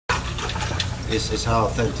is how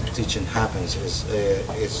authentic teaching happens. Is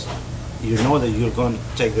you know that you're going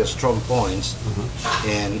to take the strong points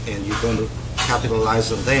and you're going to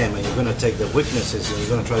capitalize on them, and you're going to take the weaknesses and you're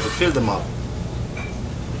going to try to fill them up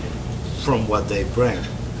from what they bring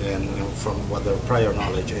and from what their prior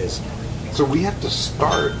knowledge is. So we have to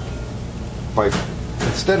start by,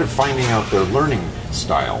 instead of finding out their learning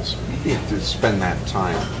styles, we have to spend that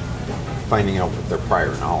time finding out what their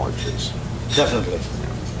prior knowledge is. Definitely.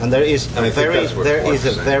 And there is a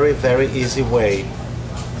very easy way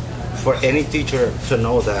for any teacher to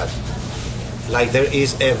know that. Like, there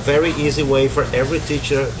is a very easy way for every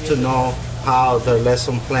teacher to know how their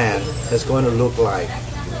lesson plan is going to look like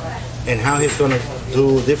and how he's going to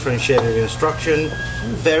do differentiated instruction.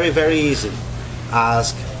 Very easy.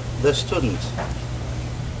 Ask the student.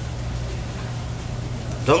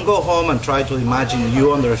 Don't go home and try to imagine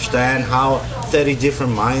you understand how 30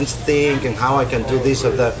 different minds think and how I can do this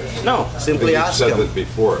or that. No, simply ask them. You said that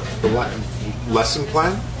before. The lesson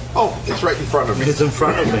plan? Oh, it's right in front of me. It's in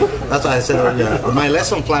front of me. That's why I said earlier. My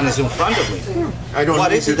lesson plan is in front of me. I don't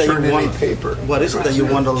need to turn any paper. What is it that you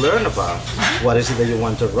want to learn about? What is it that you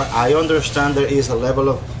want to write? I understand there is a level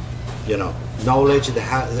of, knowledge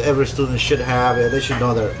that every student should have. They should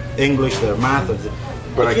know their English, their math.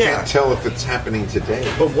 But I can't tell if it's happening today.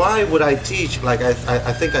 But why would I teach, like I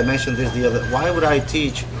think I mentioned this the other, why would I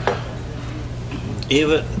teach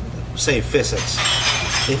even, say, physics?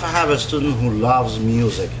 If I have a student who loves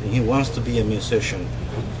music and he wants to be a musician,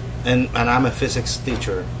 and I'm a physics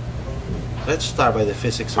teacher, let's start by the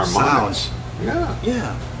physics of sounds.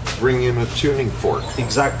 Yeah. Bring in a tuning fork.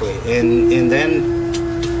 Exactly. And then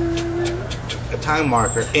a time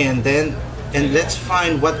marker, and let's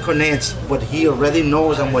find what connects what he already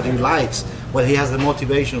knows and what he likes, what he has the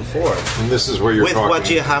motivation for. And this is where you're with talking. What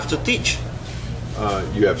you have to teach.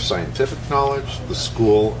 You have scientific knowledge, the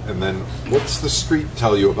school, and then what's the street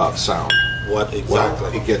tell you about sound? What exactly?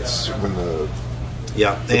 Well, it gets when the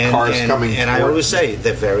car's coming. And I always say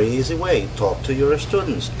the very easy way: talk to your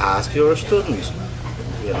students, ask your students,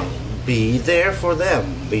 be there for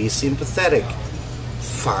them, be sympathetic,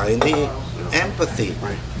 find the empathy.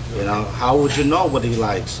 Right. How would you know what he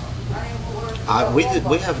likes? We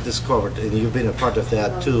have discovered, and you've been a part of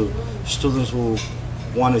that too, students who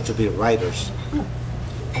wanted to be writers.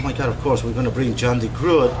 Oh my God, of course, we're going to bring John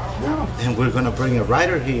DeGrood, and we're going to bring a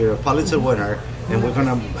writer here, a Pulitzer winner, and we're going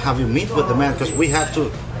to have you meet with the man, because we have to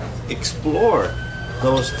explore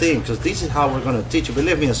those things, because this is how we're going to teach you.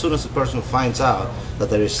 Believe me, as soon as the person finds out that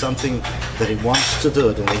there is something that he wants to do,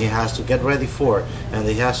 and that he has to get ready for, and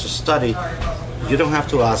he has to study, you don't have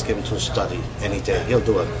to ask him to study any day. He'll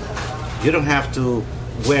do it. You don't have to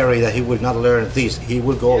worry that he will not learn this. He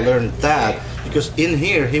will go learn that, because in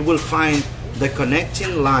here he will find the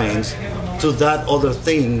connecting lines to that other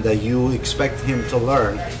thing that you expect him to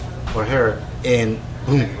learn, or her, and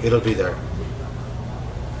boom, it'll be there.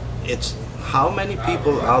 It's how many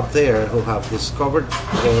people out there who have discovered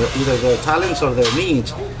either their talents or their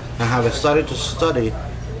needs and have started to study,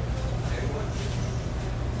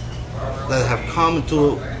 that have come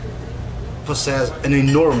to possess an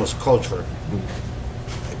enormous culture,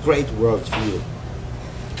 a great worldview,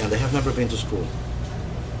 and they have never been to school.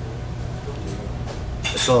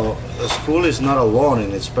 So school is not alone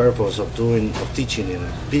in its purpose of teaching.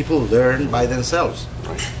 People learn by themselves.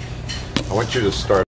 I want you to start